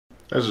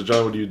I said,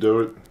 John, would you do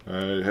it?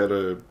 I have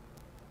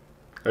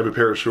a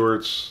pair of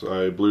shorts.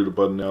 I blew the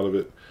button out of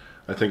it.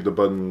 I think the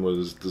button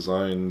was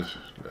designed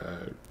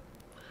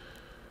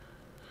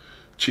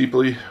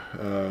cheaply.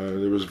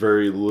 There was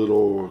very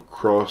little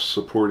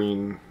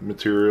cross-supporting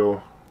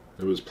material.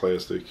 It was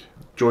plastic.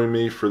 Join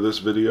me for this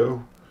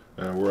video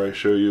where I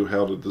show you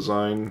how to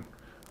design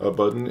a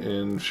button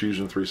in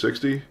Fusion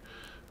 360.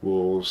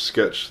 We'll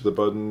sketch the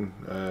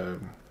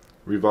button,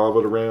 revolve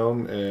it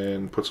around,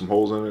 and put some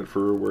holes in it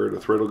for where the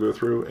thread will go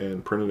through,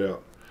 and print it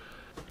out.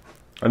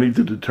 I need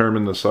to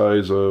determine the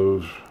size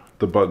of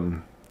the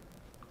button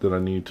that I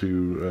need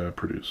to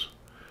produce.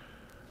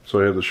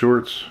 So I have the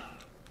shorts,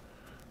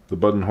 the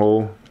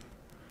buttonhole,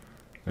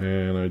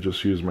 and I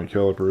just use my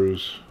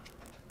calipers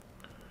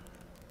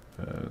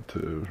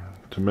to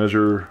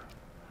measure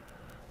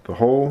the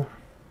hole.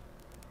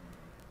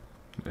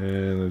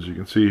 And as you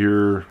can see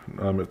here,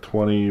 I'm at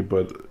 20,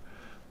 but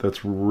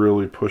that's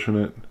really pushing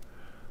it.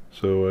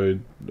 So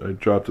I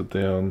dropped it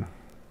down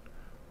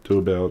to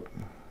about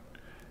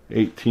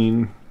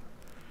 18,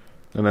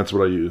 and that's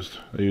what I used.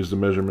 I used a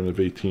measurement of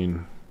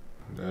 18.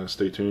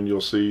 Stay tuned,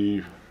 you'll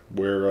see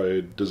where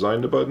I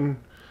designed the button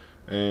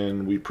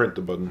and we print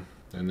the button,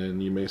 and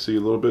then you may see a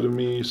little bit of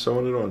me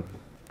sewing it on.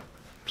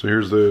 So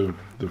here's the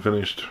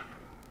finished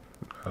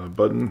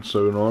button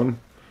sewn on.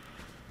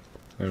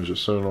 It was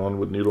just sewn on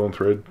with needle and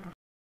thread.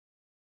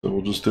 So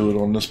we'll just do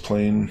it on this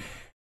plane.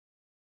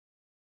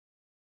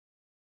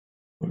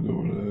 We'll go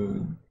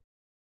with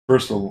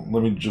first,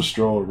 let me just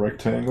draw a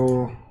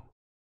rectangle.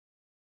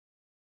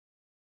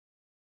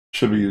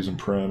 Should be using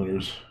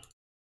parameters.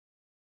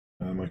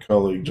 My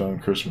colleague John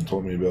Chrisman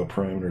told me about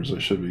parameters. I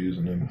should be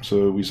using them.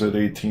 So we said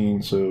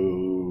 18,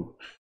 so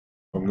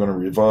I'm going to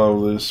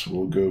revolve this.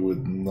 We'll go with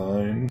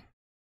 9.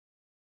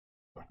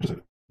 Is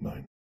it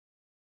 9?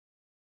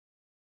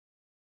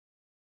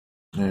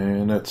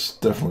 And that's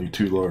definitely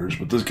too large,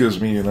 but this gives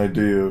me an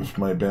idea of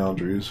my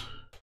boundaries.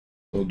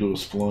 I'll do a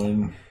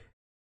spline.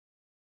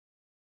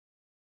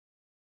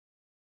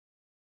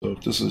 So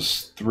if this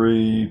is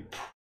 3,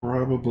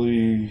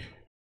 probably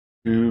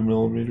 2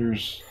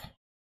 millimeters.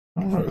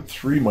 I don't know,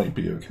 3 might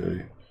be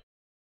okay.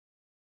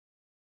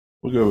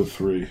 We'll go with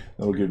 3.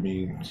 That'll give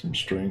me some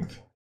strength.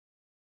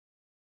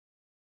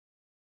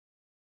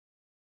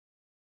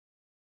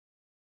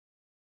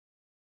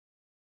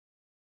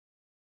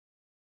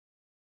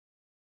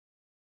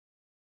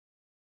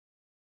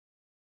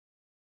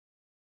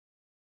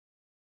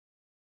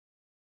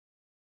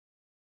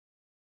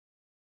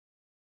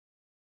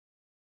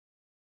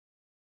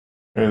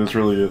 Okay, that's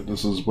really it.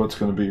 This is what's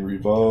going to be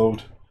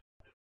revolved.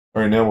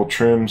 Alright, now we'll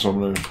trim, so I'm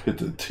going to hit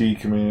the T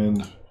command,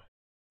 get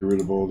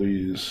rid of all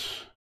these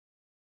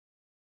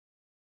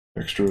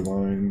extra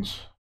lines.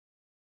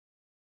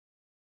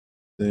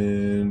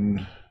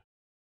 Then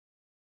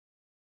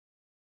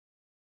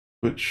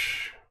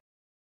switch,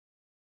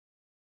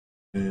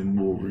 and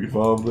we'll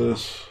revolve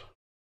this.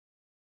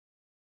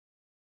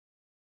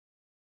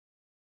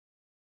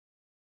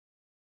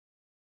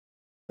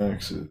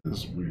 Axis,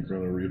 we're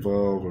going to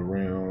revolve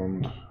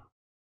around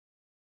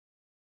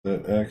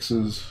that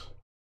axis.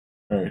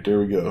 Alright, there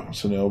we go.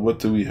 So now what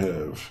do we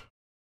have?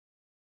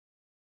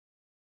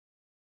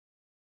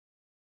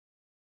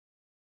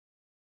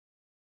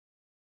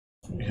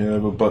 We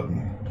have a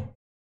button.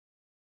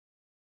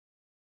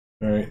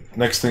 Alright,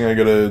 next thing I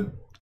gotta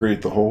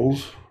create the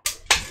holes.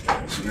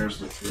 So there's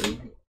the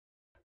thread.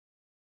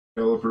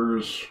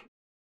 Calipers,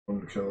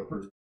 one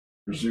caliper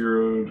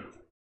zeroed.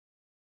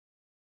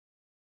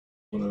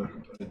 An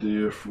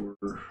idea for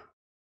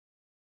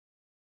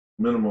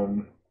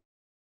minimum.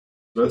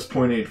 That's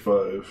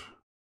 0.85.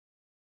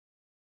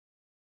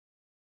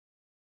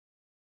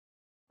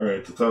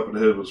 Alright, the top of the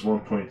head was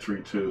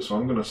 1.32, so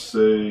I'm going to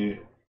say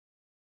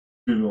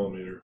 2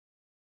 millimeter.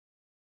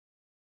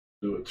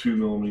 Do a 2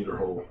 millimeter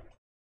hole.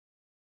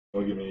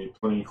 That'll give me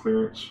plenty of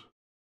clearance.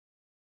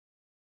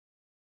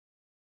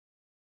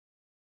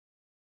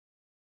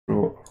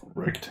 Draw a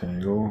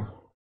rectangle.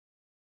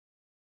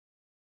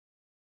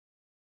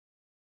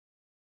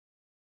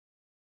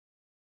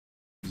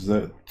 Is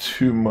that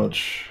too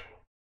much?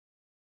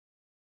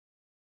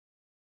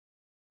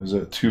 Is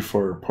that too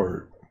far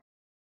apart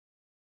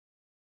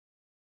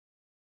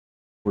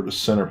for the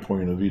center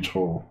point of each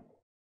hole?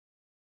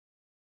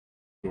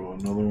 Draw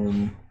another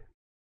one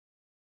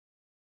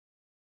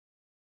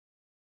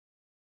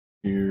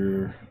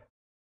here.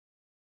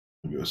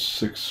 We'll go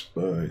 6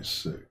 by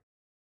 6.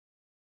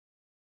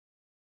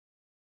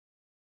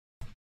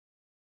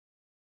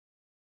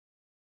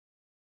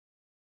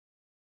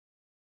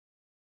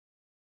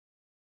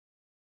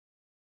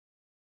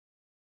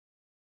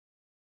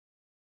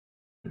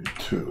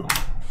 Two.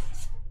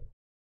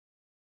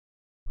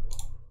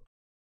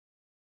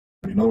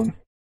 Another one.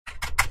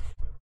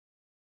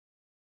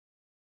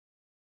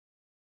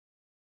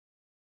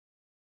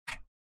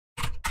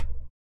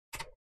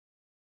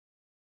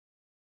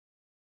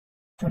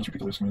 Let's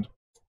repeat this command.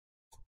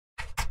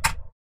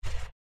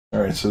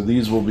 Alright, so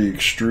these will be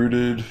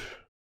extruded.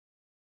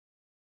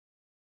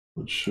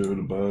 Let's show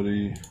the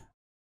body.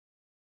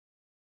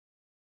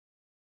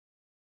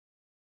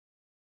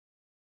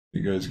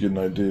 You guys get an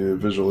idea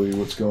visually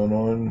what's going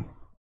on.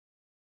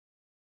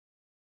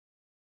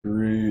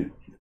 Great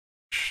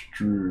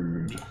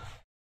extrude.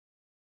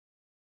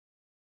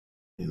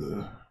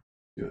 The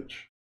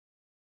sketch.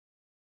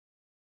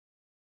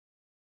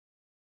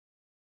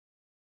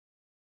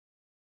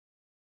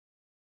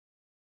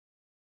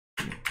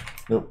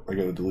 Nope, I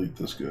gotta delete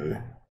this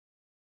guy.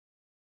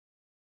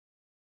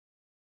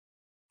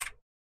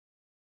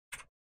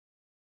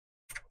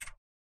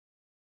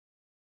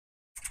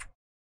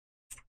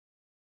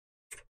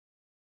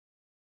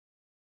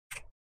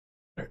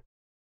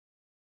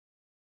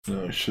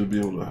 Now I should be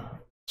able to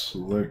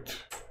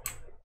select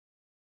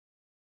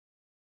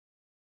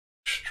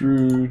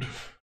extrude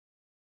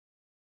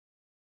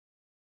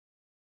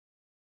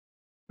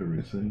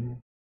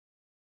everything.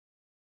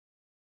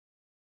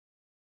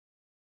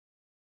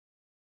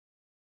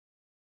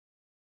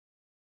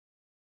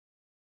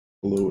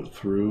 Blow it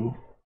through.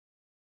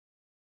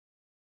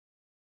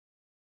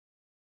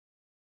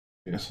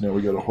 Yes, now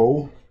we got a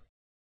hole.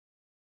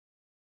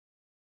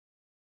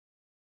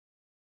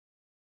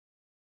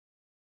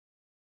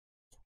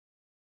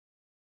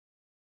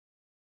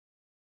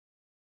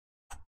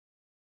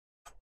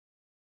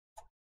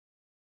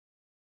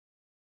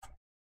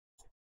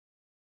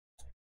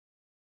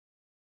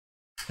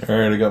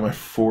 Alright, I got my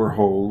 4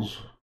 holes.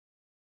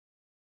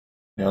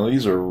 Now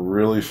these are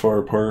really far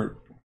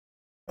apart.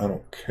 I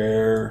don't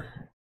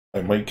care.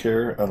 I might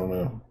care. I don't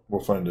know.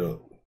 We'll find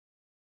out.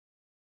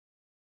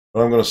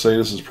 But I'm going to say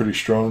this is pretty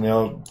strong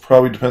now.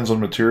 Probably depends on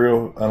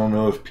material. I don't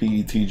know if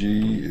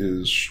PETG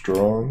is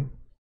strong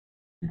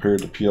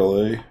compared to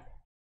PLA.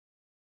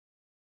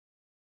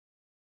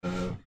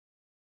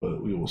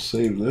 But we will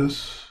save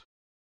this.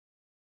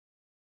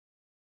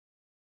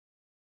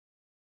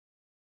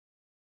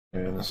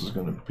 And this is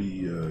going to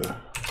be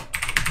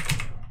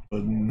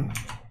button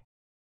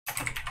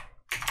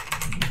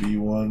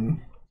V1.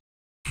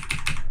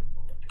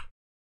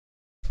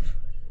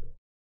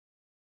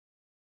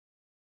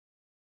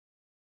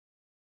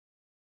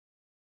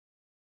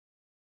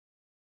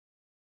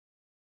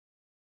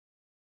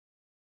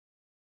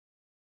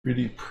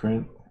 Pretty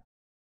print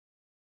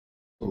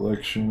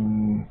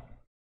selection.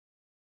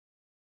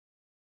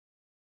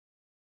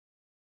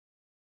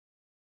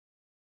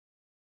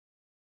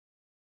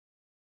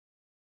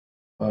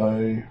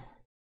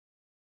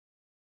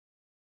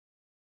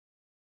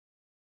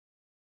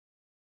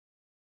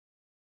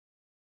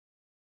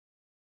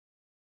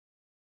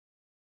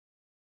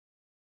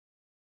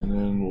 And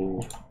then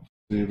we'll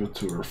save it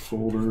to our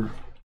folder.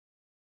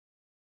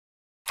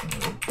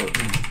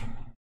 Button.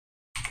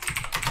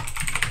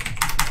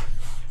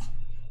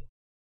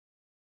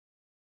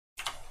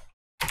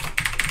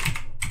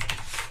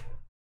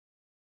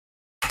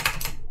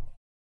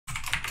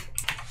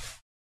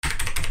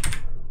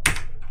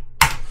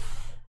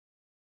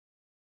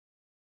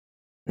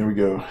 There we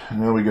go.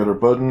 Now we got our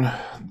button.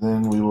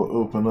 Then we will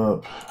open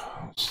up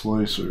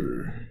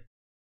slicer.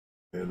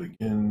 And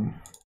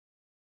again,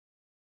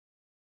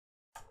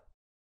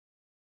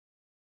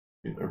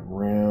 get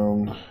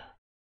around.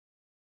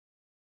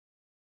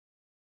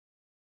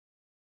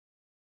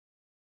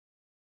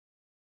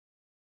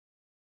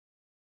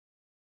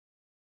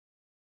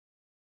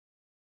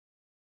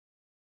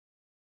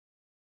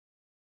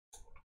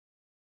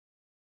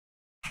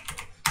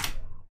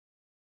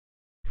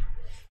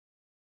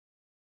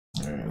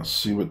 Alright, let's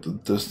see what the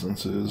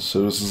distance is.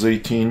 So this is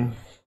 18.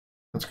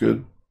 That's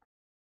good.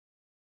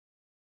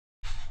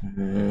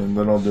 And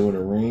then I'll do an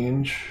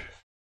arrange.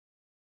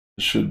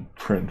 It should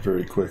print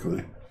very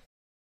quickly.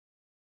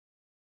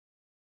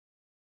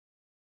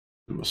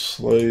 Do a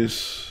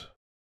slice.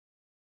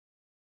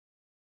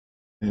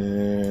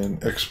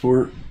 And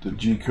export the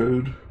G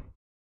code.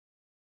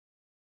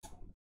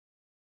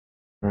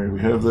 Alright,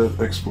 we have that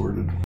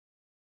exported.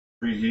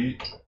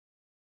 Preheat.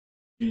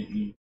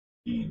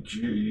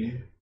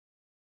 PETG.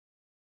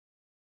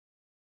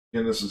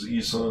 Again, this is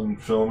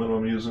ESUN filament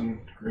I'm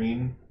using,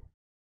 green.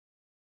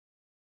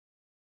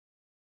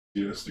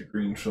 Yes, the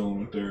green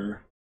filament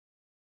there.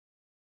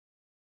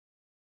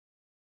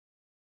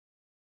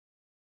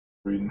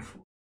 Waiting for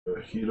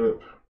the heat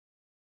up.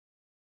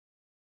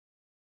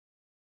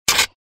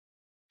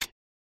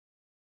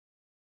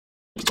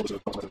 If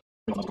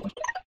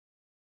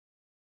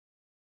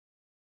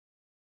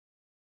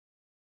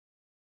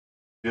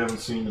you haven't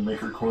seen the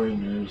maker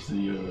coin, there's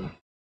the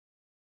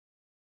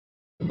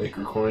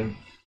maker coin.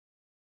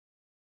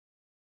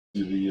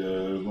 See the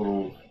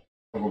little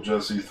Uncle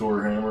Jesse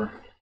Thor hammer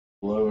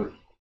below it.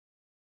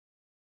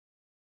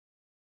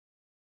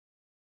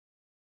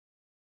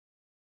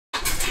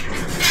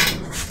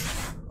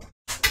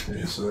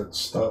 Okay, so that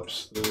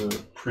stops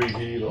the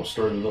preheat. I'll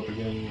start it up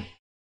again.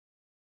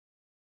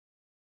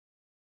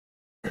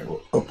 Okay, we'll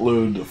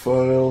upload the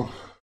file.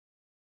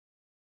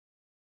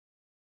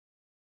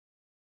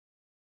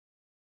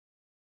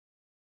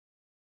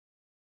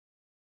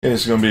 Okay,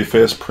 it's going to be a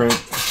fast print,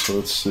 so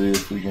let's see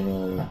if we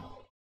can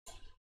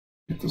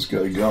get this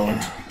guy going.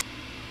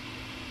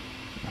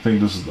 I think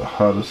this is the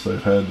hottest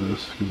I've had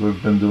this, because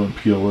I've been doing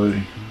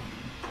PLA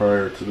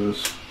prior to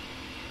this.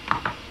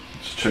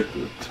 Let's check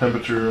the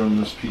temperature on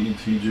this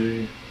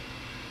PETG.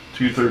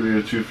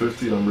 230 to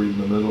 250. I'm reading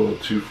the middle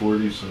at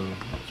 240, so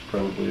it's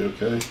probably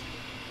okay.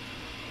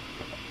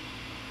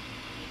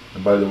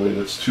 And by the way,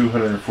 that's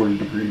 240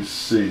 degrees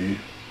C.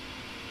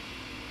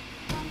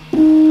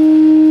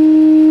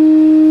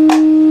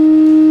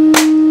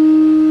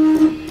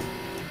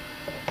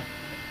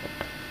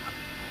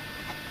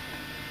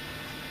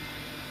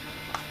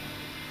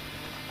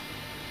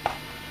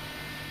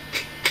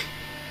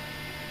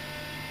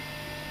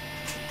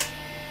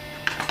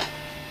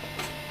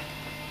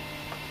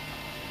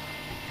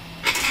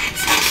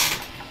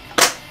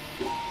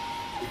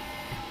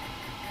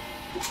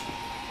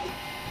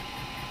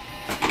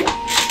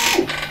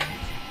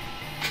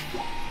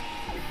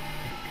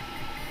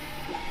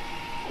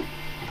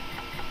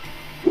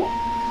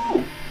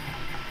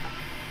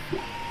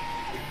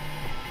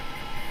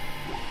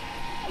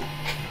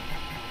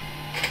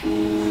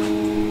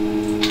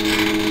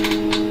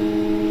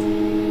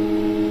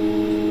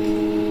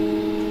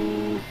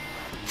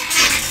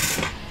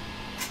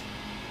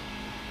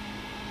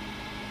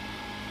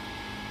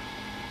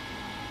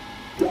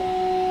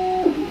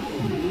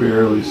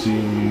 Barely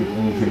seeing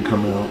anything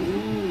come out,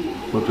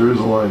 but there is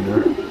a line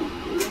there.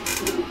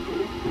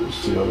 Let's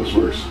see how this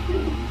works.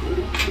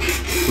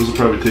 This will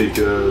probably take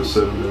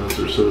 7 minutes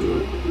or so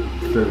to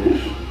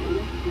finish.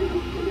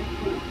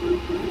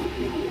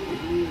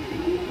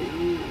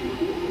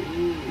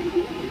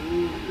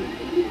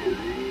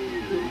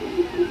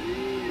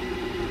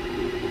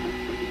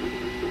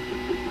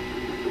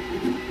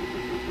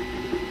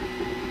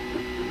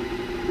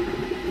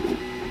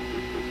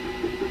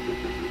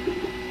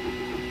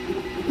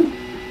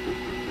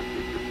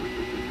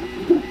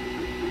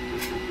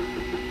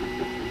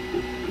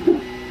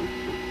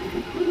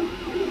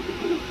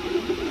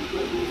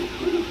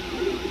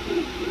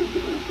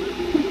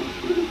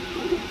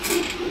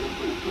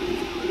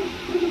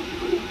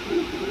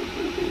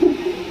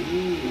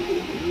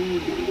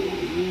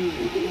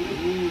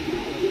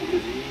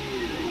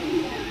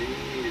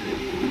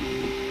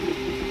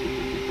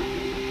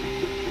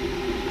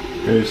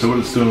 Okay, so what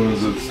it's doing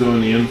is it's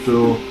doing the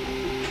infill,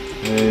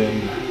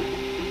 and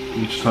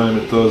each time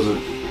it does it,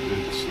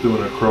 it's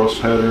doing a cross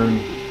pattern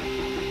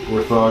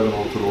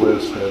orthogonal to the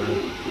last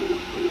pattern.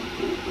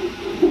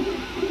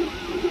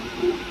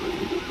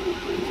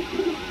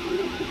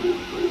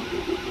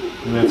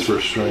 And that's for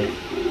strength.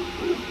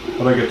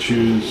 But I could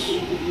choose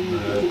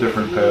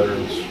different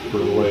patterns for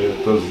the way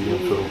it does the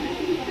infill,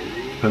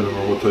 depending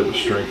on what type of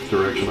strength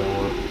direction I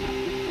want.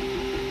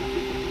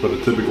 But a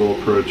typical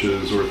approach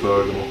is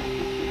orthogonal.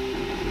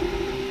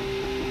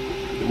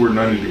 We're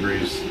 90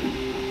 degrees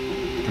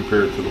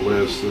compared to the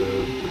last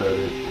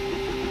pattern.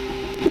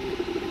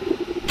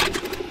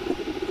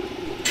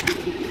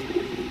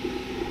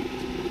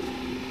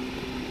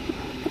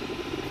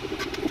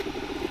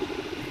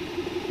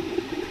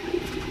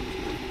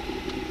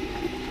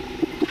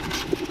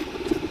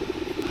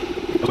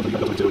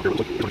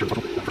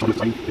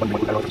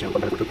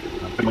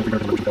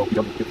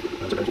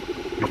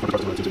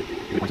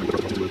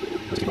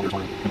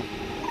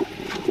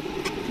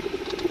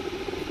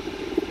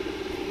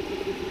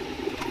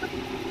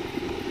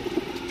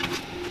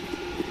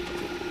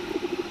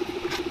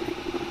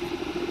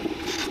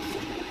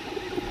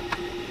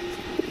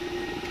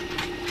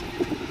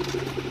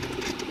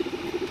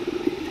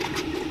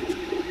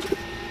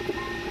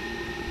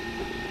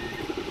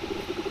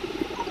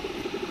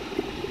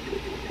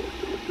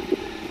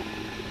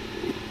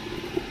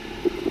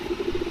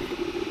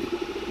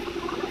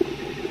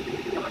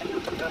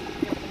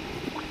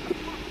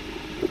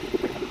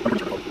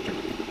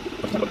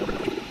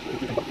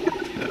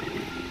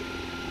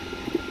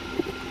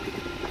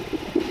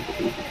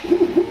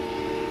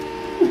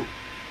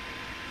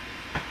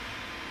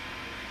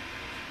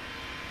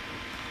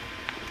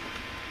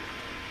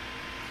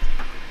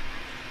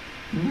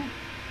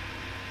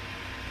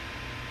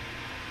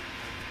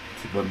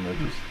 It's a button I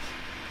just...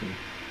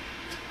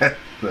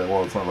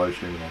 well, it's not live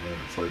streaming on that,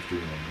 it's live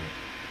streaming on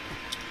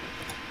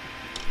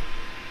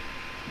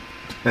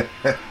that.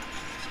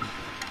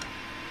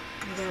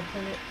 You're going to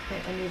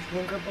plant a new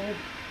blinker bulb?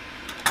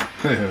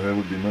 Yeah, that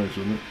would be nice,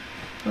 wouldn't it?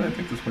 I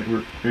think this might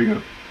work. Here you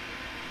go.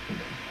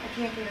 I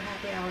can't get a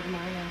happy hour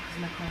tomorrow now because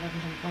my car doesn't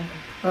have a blinker.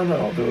 Oh no,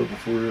 I'll do it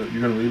before...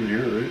 you're going to leave it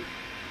here, right?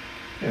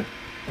 Yeah,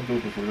 I'll do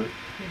it before that.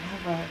 You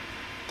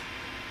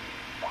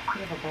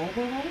have a bulb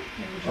already?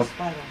 Maybe just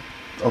buy one.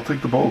 I'll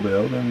take the bulb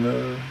out and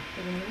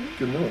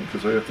get a new one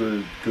because I have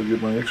to go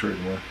get my x-ray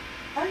tomorrow.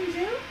 Oh, you do?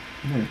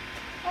 Yeah.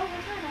 Oh,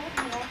 what time? I didn't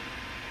know that.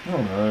 I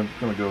don't know, I'm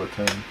going to go at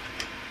 10.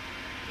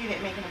 You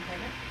didn't make an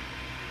appointment?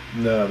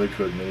 No, they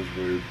couldn't. It was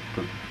weird,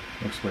 but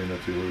I'll explain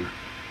that to you later.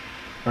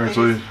 Alright,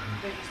 so... They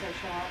just don't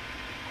show up?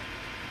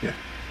 Yeah.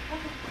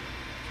 Okay.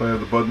 So I have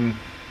the button.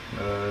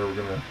 We're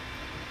going to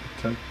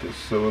attempt to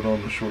sew it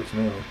on the shorts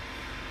now.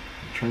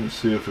 I'm trying to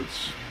see if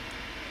it's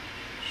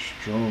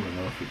strong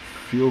enough. It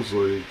feels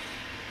like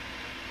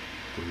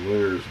the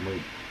layers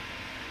might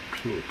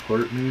peel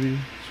apart maybe.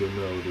 So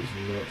no, it is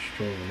not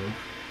strong enough.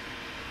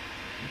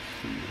 Let's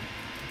see.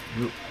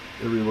 Nope.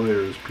 every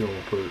layer is peeling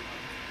apart.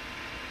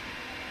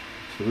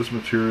 So this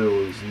material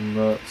is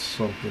not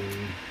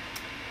something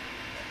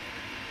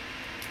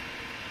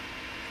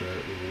that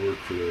will work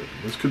for that.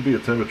 This could be a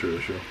temperature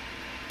issue.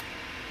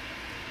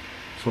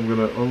 So I'm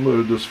going to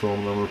unload this film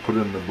and I'm going to put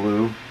it in the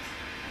blue.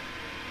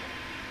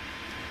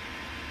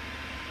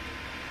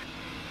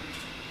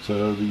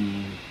 So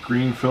the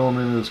green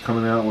filament is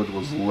coming out what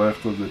was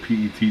left of the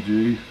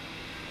PETG,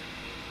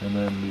 and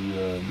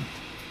then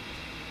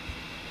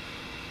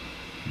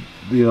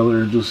the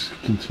other just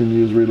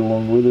continues right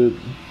along with it.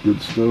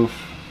 Good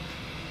stuff.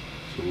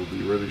 So we'll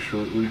be ready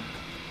shortly.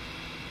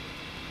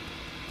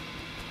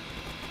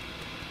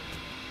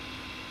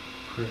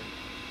 Okay.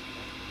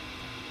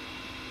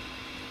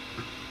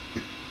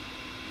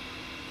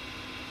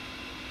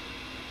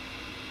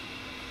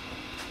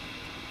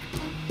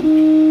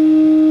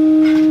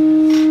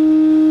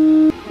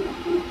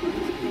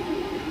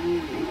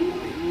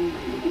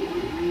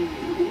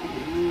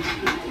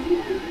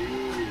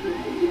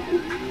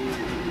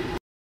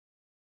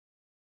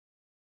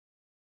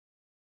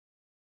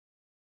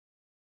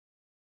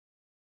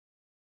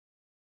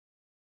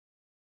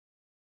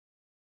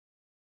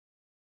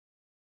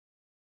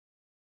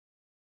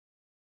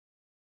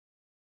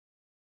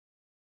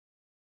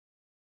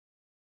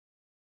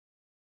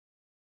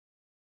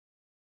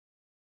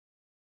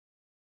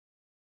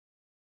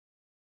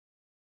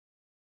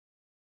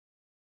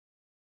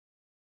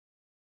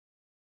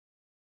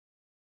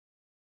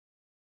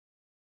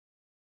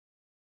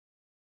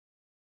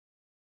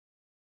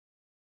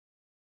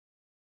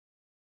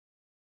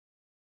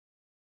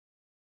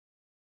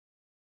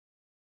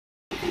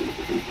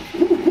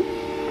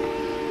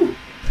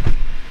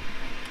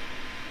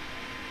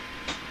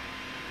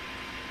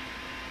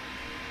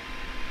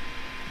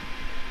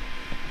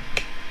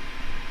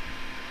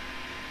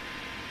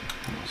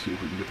 Let's see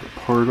if we can get the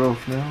part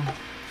off now.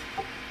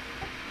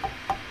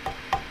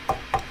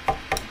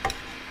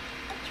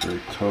 It's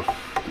very tough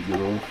to get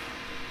off.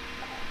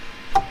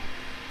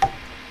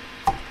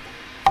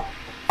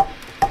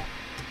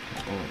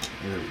 Oh,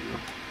 there we go.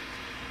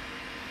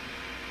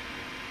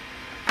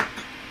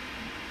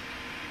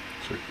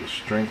 Check the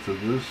strength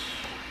of this.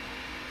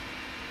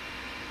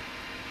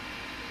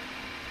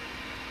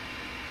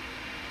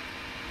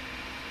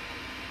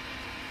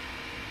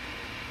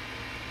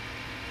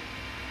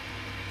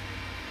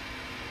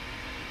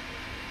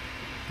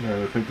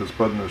 Yeah, I think this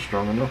button is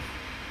strong enough.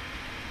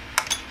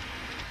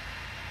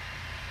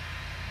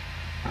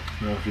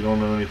 Now, if you don't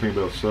know anything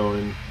about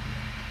sewing,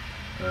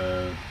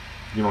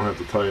 you don't have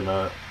to tie a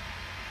knot.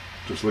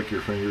 Just lick your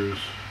fingers,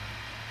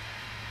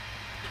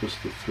 twist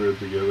the thread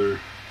together,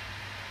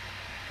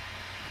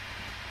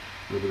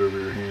 rub it over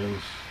your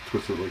hands,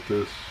 twist it like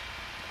this,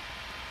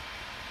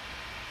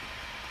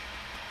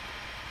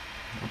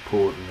 and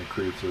pull it, and it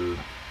creates a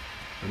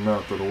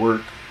knot that'll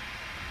work.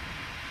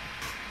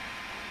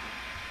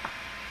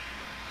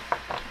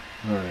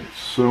 Alright,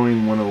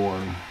 sewing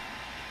 101.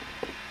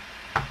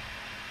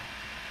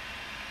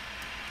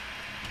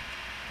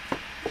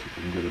 See if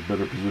we can get a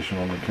better position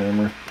on the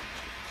camera.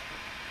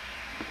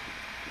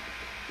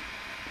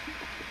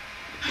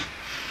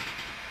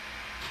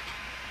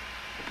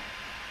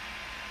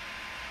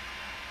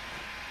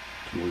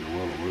 It's really a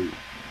lot of weight.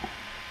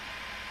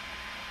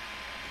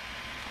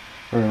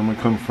 Alright, I'm going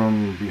to come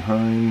from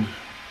behind.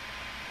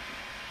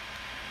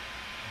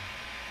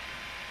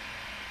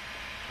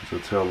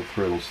 That's how the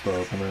thread will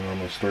stop, and then I'm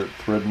going to start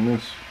threading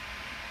this.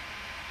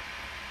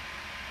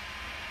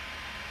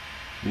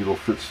 Needle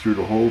fits through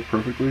the hole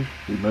perfectly.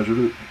 We measured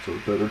it, so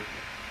it's better.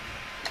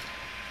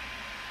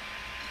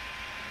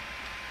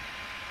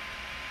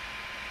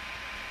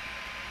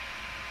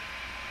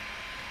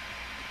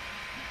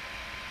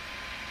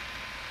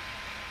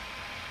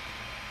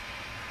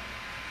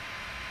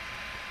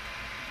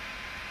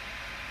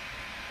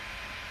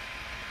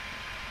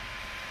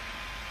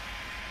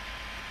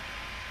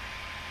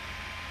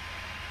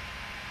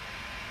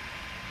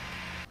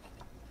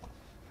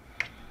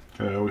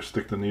 I always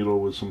stick the needle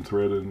with some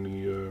thread in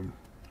the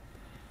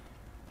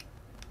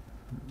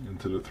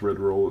into the thread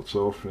roll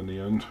itself in the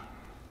end.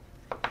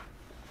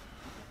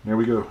 There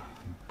we go.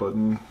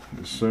 Button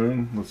is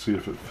sewn. Let's see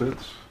if it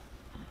fits.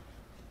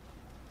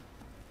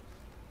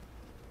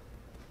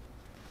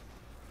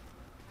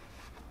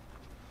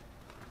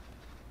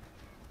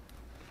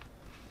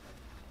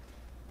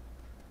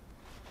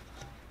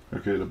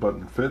 Okay, the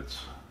button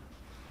fits.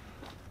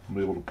 I'll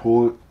be able to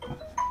pull it.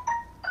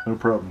 No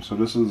problem. So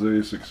this is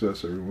a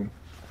success, everyone.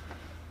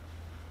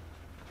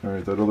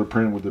 Alright, that other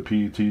print with the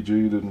PETG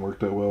didn't work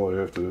that well. I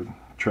have to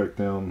track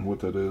down what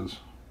that is.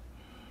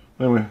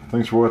 Anyway,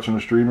 thanks for watching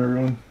the stream,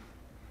 everyone.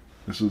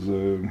 This is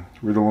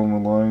right along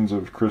the lines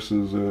of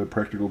Chris's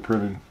practical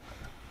printing,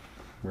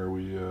 where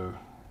we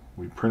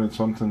printed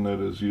something that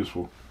is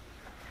useful.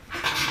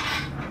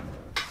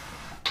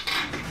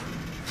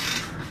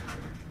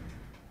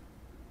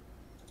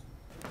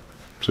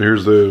 So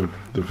here's the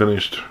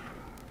finished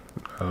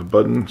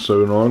button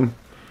sewn on.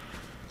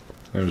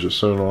 It was just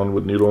sewn on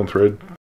with needle and thread.